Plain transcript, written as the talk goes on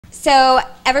So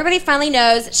everybody finally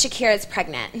knows Shakira's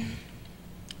pregnant.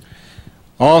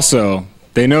 Also,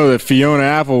 they know that Fiona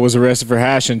Apple was arrested for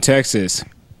hash in Texas.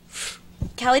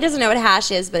 Kelly doesn't know what hash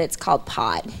is, but it's called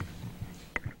pot.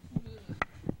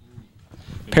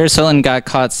 Paris Hilton got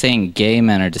caught saying gay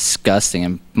men are disgusting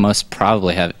and must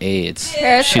probably have AIDS.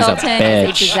 Paris She's Hilton a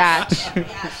bitch. is a bizatch.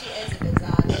 Yeah, she is a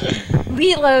bizarre.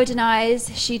 Lilo denies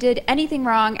she did anything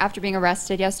wrong after being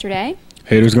arrested yesterday.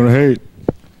 Haters gonna hate.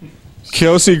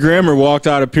 Kelsey Grammer walked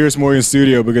out of Piers Morgan's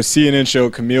studio because CNN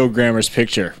showed Camille Grammer's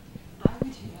picture.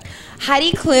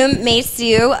 Heidi Klum may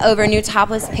sue over new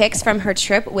topless pics from her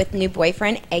trip with new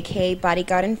boyfriend, aka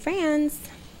bodyguard in France.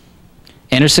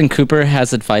 Anderson Cooper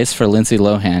has advice for Lindsay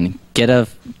Lohan. Get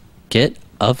of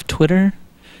Twitter?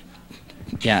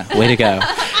 Yeah, way to go.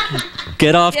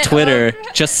 Get off Twitter.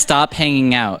 Just stop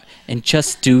hanging out and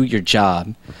just do your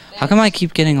job. How come I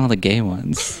keep getting all the gay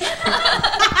ones?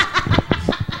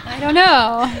 I don't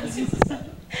know.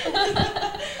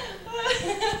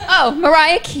 Oh,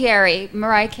 Mariah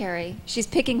Carey. She's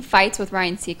picking fights with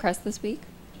Ryan Seacrest this week.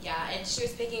 Yeah, and she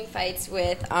was picking fights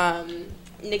with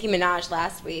Nicki Minaj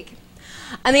last week.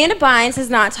 Amanda Bynes has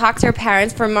not talked to her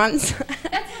parents for months.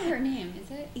 That's not her name,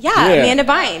 is it? Yeah, Amanda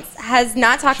Bynes has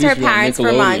not talked to her parents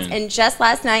for months, and just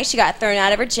last night she got thrown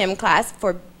out of her gym class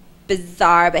for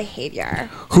bizarre behavior.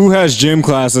 Who has gym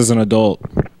class as an adult?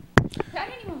 I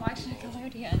didn't even watch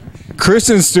Nickelodeon.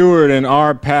 Kristen Stewart and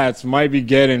R. Pats might be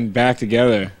getting back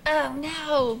together. Oh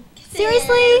no!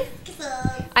 Seriously?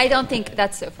 I don't think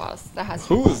that's so false. That has.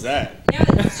 Who is that? No,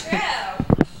 that's true.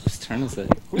 Whose turn is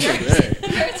it? Who is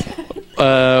that?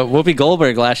 Whoopi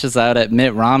Goldberg lashes out at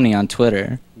Mitt Romney on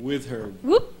Twitter. With her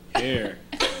Whoop. hair.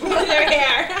 With her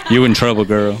hair. You in trouble,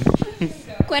 girl.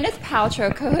 Gwyneth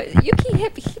Paltrow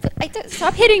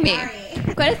stop hitting me.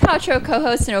 Gwyneth Paltrow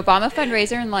co-hosts an Obama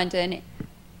fundraiser in London.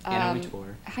 Anna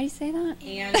Wintour. How do you say that?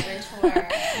 Anna Wintour.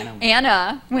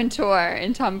 Anna Wintour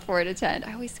and Tom Ford attend.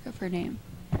 I always go for her name.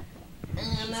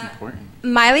 It's important.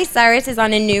 Miley Cyrus is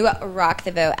on a new Rock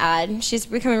the Vote ad. She's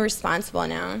becoming responsible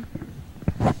now.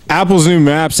 Apple's new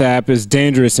Maps app is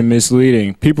dangerous and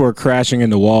misleading. People are crashing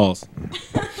into walls.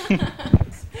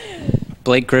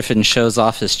 Blake Griffin shows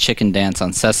off his chicken dance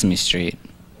on Sesame Street.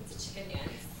 What's a chicken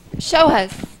dance? Show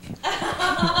us.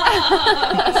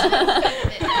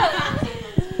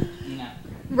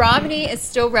 Romney is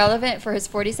still relevant for his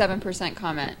 47%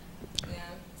 comment. Yeah,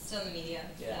 still in the media.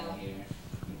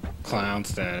 Clown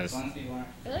status.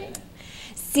 Really?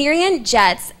 Syrian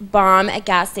jets bomb a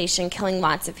gas station, killing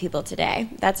lots of people today.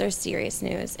 That's our serious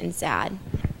news and sad.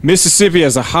 Mississippi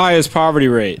has the highest poverty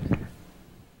rate.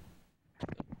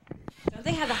 Don't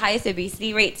they have the highest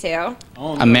obesity rate too?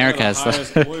 America has the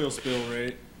highest oil spill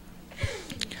rate.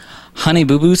 Honey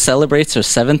Boo Boo celebrates her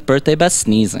 7th birthday by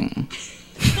sneezing.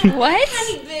 What?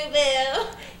 Honey Boo Boo.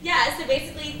 Yeah, so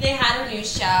basically they had her new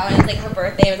show, and it's like her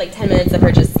birthday. It was like 10 minutes of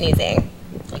her just sneezing.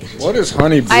 What is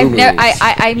Honey Boo Boo?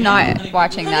 I'm not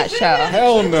watching that show.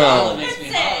 Hell no.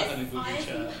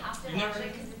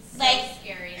 Like,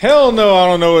 Hell no, I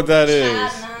don't know what that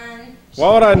is.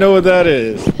 Why would I know what that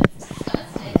is?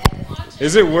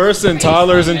 Is it worse than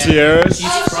Toddlers and Tiaras?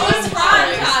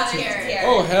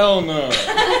 Oh, hell no.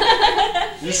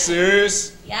 You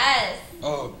serious? Yes.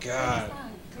 Oh, God.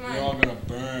 Come on. We're all gonna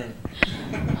burn.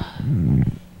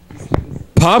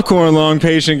 Popcorn lung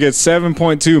patient gets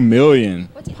 7.2 million.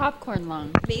 What's popcorn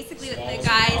lung? Basically, the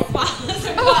guy swallows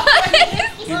her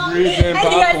He breathed in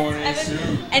popcorn and he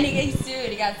sued. And he sued.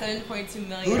 He got 7.2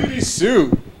 million. Who did he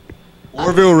sue?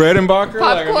 Orville Redenbacher?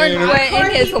 Popcorn went in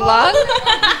his lung?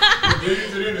 They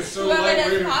used it in it so Whoever lightweight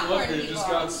does and popcorn fluffy, it just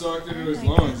people. got sucked into his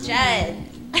lungs. Jed.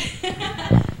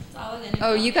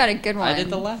 Oh, you got a good one. I did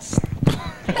the last.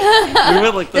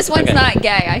 This one's not gay,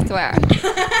 I swear.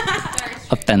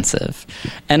 Offensive.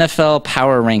 NFL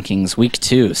Power Rankings Week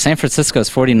 2. San Francisco's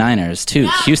 49ers 2.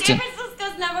 Houston. San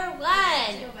Francisco's number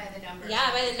one.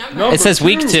 Yeah, by the number. Number It says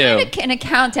Week 2. In a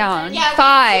countdown. Yeah,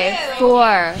 5, week 2.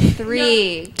 4,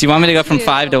 3. Do you want me to go from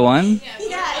 5 to 1?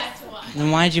 Yes.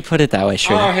 Then why'd you put it that way, I'll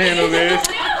Shruti? handle this.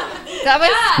 That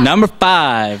was Number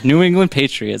 5, New England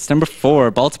Patriots. Number 4,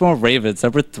 Baltimore Ravens.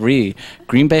 Number 3,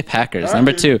 Green Bay Packers.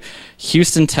 Number 2,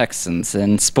 Houston Texans.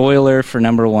 And spoiler for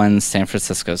number 1, San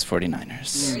Francisco's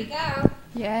 49ers. Here we go.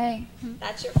 yay.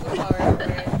 That's your football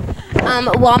report.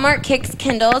 Walmart kicks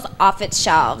Kindles off its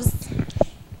shelves.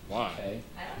 Why?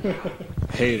 I don't know.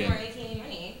 Hate They it. weren't making any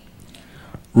money.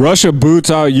 Russia boots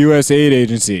out U.S. aid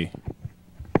agency.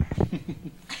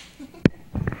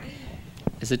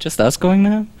 Is it just us going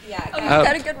now? Yeah. Oh, you go.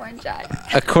 got a good one, Jed.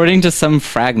 According to some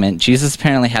fragment, Jesus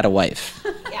apparently had a wife.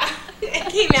 Yeah.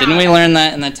 It came out. Didn't we learn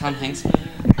that in that Tom Hanks movie?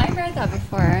 I read that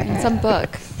before in some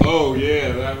book. Oh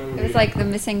yeah, that movie. It was like the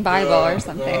missing Bible or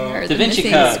something, or Da the Vinci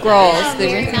missing Code. scrolls. The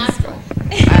missing scrolls.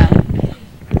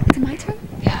 Is it my turn?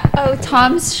 Yeah. Oh,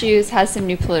 Tom's shoes has some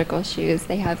new political shoes.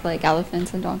 They have like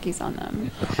elephants and donkeys on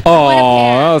them. Oh,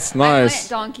 that's I want nice.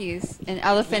 donkeys and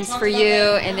elephants for you,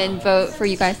 and then vote for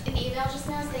you guys. An email just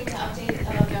now saying to update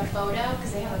like a photo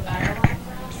because they have a viral one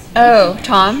for us. Oh,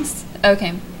 Tom's?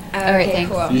 Okay. All right, Okay,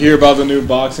 thanks. cool. You hear about the new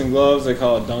boxing gloves? They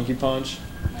call it Donkey Punch.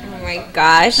 Oh my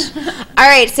gosh. All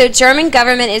right, so German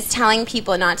government is telling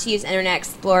people not to use Internet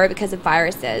Explorer because of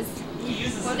viruses.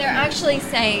 Well, they're actually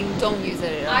saying don't use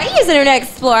it at all. I use Internet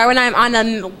Explorer when I'm on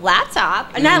a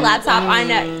laptop. Not a laptop,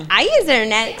 I use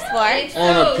Internet Explorer.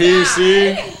 On a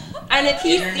PC. On a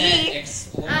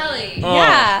PC. Allie.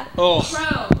 Yeah. Oh.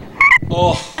 Chrome.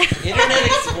 Oh. Internet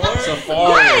Explorer.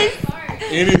 Safari. Yes.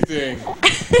 Anything.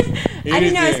 I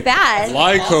didn't know it was bad.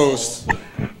 Lycos.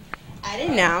 I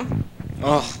didn't know.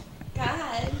 Oh.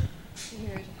 God.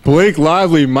 Blake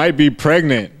Lively might be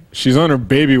pregnant. She's on her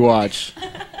baby watch.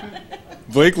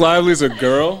 Blake Lively's a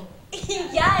girl?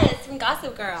 Yes, from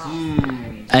Gossip Girl.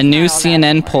 A new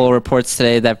CNN poll reports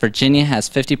today that Virginia has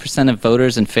 50% of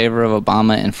voters in favor of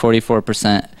Obama and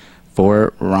 44%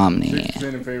 for Romney.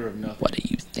 6% in favor of nothing. What are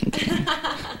you thinking?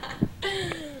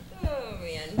 Oh,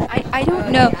 man. I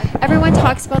don't know. Everyone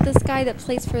talks about this guy that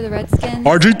plays for the Redskins.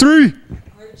 RG3.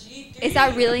 Is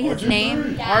that really his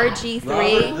name? Robert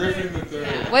RG3? Griffin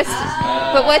III.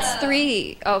 What's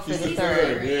 3? Oh, for the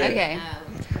third. yeah. Okay.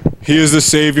 He is the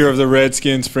savior of the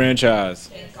Redskins franchise.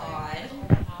 Thank God.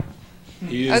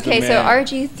 He is Okay, the so man.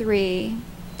 RG3,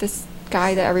 this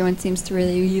guy that everyone seems to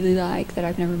really like that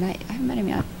I've never met. I haven't met him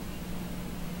yet.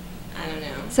 I don't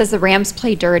know. Says the Rams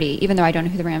play dirty, even though I don't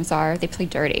know who the Rams are. They play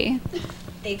dirty.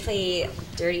 They play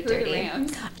dirty, Who are the dirty.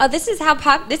 Rams? Oh, this is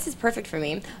this is perfect for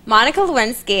me. Monica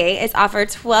Lewinsky is offered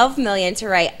 $12 million to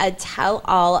write a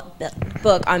tell-all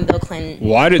book on Bill Clinton.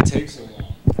 Why did it take so long?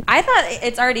 I thought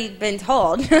it's already been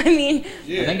told. I mean,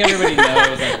 I think everybody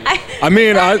knows. I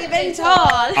mean, it's already been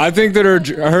told. I think that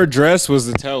her dress was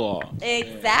the tell-all.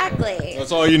 Exactly.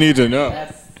 That's all you need to know.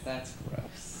 That's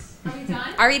gross. Are we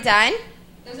done? Are we done?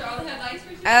 Those are all the headlines for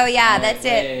today? Oh yeah, that's it.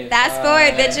 Okay, Fast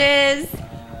forward, bitches.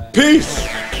 Peace.